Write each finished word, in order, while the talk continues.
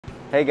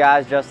Hey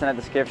guys, Justin at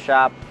the Skiff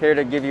Shop, here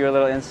to give you a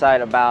little insight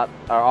about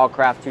our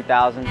Awlcraft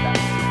 2000.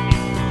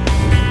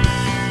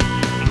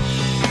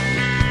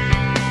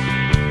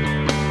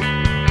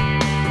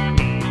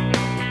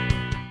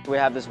 We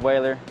have this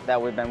whaler that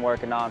we've been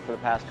working on for the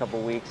past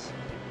couple weeks.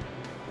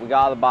 We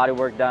got all the body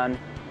work done,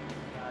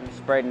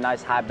 sprayed a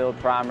nice high build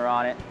primer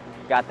on it,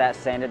 got that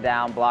sanded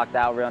down, blocked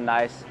out real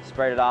nice,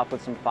 sprayed it off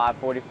with some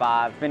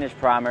 545 finish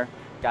primer,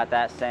 got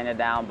that sanded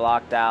down,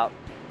 blocked out.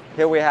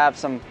 Here we have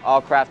some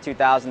Awlcraft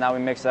 2000 that we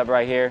mixed up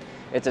right here.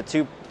 It's a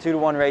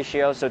 2-to-1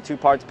 ratio, so 2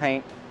 parts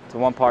paint to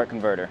 1 part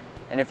converter.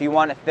 And if you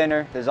want it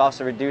thinner, there's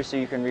also a reducer.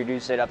 You can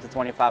reduce it up to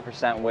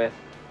 25% width.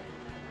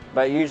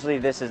 But usually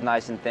this is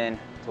nice and thin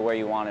to where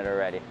you want it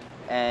already.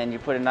 And you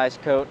put a nice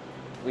coat.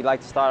 We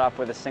like to start off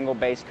with a single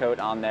base coat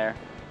on there.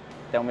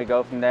 Then we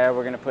go from there,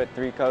 we're gonna put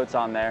 3 coats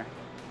on there.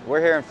 We're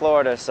here in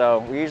Florida, so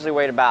we usually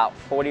wait about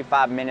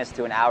 45 minutes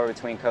to an hour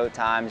between coat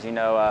times.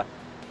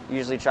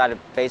 Usually try to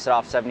base it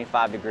off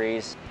 75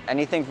 degrees.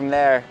 Anything from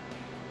there,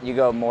 you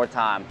go more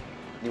time.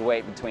 You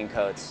wait between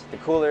coats. The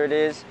cooler it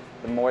is,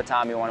 the more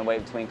time you want to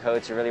wait between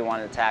coats. You really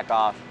want to tack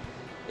off.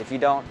 If you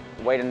don't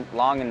wait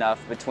long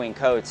enough between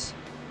coats,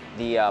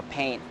 the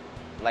paint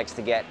likes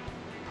to get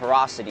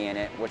porosity in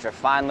it, which are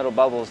fine little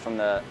bubbles from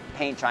the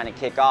paint trying to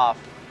kick off,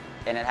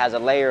 and it has a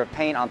layer of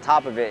paint on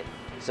top of it,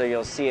 so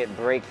you'll see it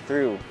break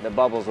through. The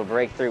bubbles will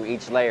break through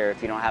each layer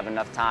if you don't have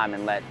enough time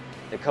and let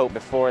the coat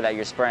before that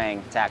you're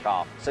spraying tack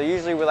off. So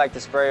usually we like to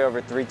spray over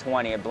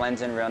 320. It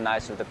blends in real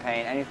nice with the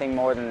paint. Anything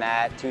more than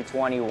that,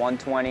 220,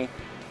 120,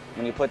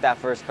 when you put that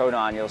first coat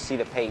on, you'll see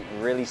the paint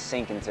really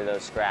sink into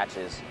those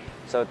scratches.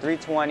 So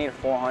 320 to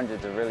 400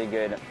 is a really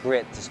good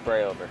grit to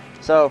spray over.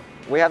 So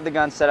we have the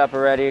gun set up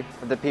already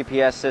with the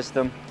PPS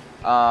system.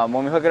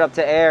 When we hook it up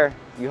to air,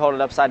 you hold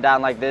it upside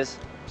down like this,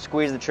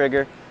 squeeze the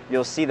trigger,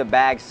 you'll see the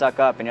bag suck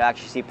up and you'll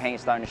actually see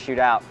paint starting to shoot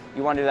out.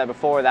 You want to do that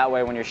before, that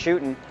way when you're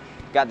shooting,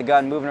 got the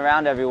gun moving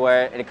around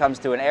everywhere and it comes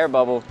to an air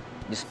bubble,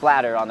 you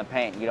splatter on the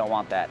paint. You don't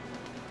want that.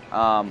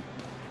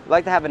 We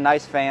like to have a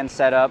nice fan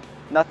set up,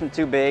 nothing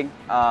too big.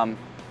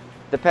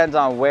 Depends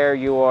on where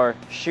you're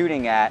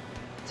shooting at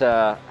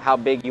to how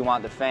big you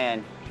want the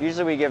fan.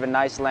 Usually we give a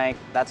nice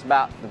length. That's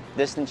about the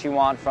distance you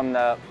want from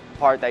the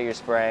part that you're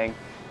spraying,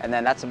 and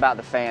then that's about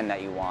the fan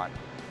that you want.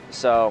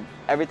 So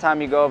every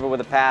time you go over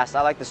with a pass,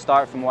 I like to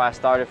start from where I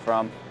started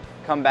from,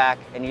 come back,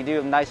 and you do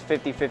a nice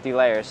 50-50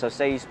 layers. So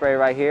say you spray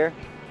right here,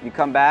 you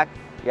come back,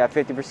 you have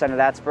 50% of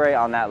that spray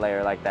on that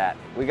layer like that.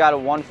 We got a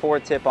 1/4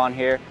 tip on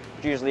here,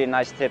 which is usually a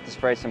nice tip to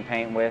spray some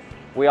paint with.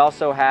 We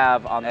also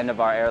have, on the end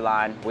of our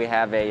airline, we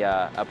have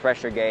a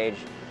pressure gauge.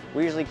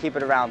 We usually keep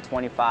it around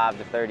 25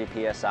 to 30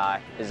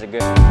 PSI is a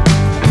good.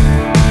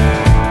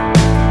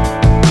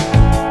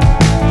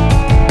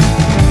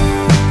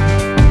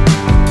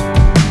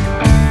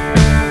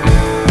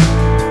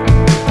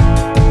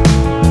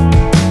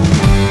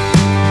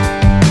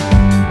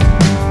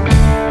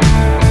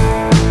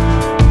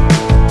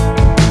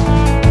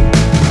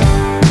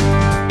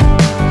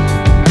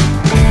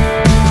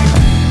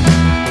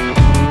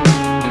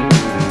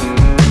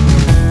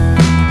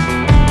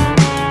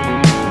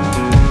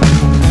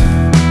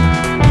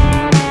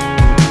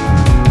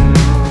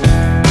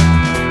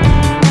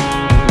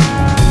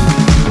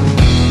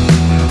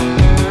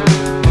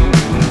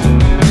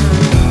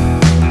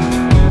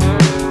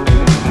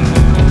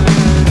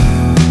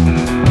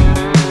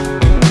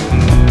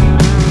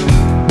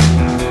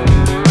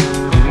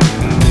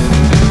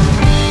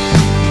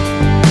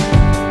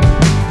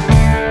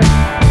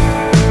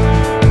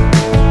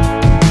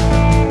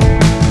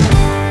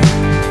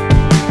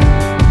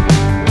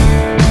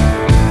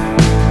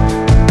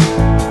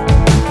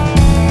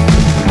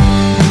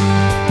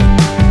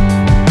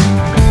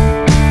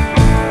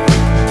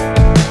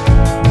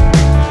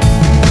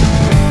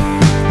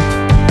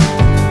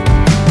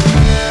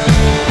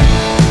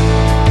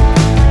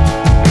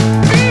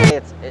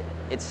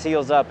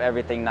 Seals up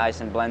everything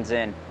nice and blends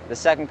in. The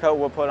second coat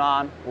we'll put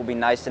on will be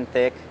nice and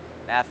thick.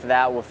 After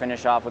that, we'll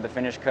finish off with a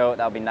finish coat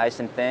that'll be nice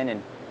and thin,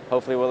 and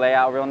hopefully we'll lay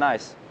out real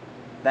nice.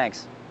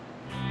 Thanks.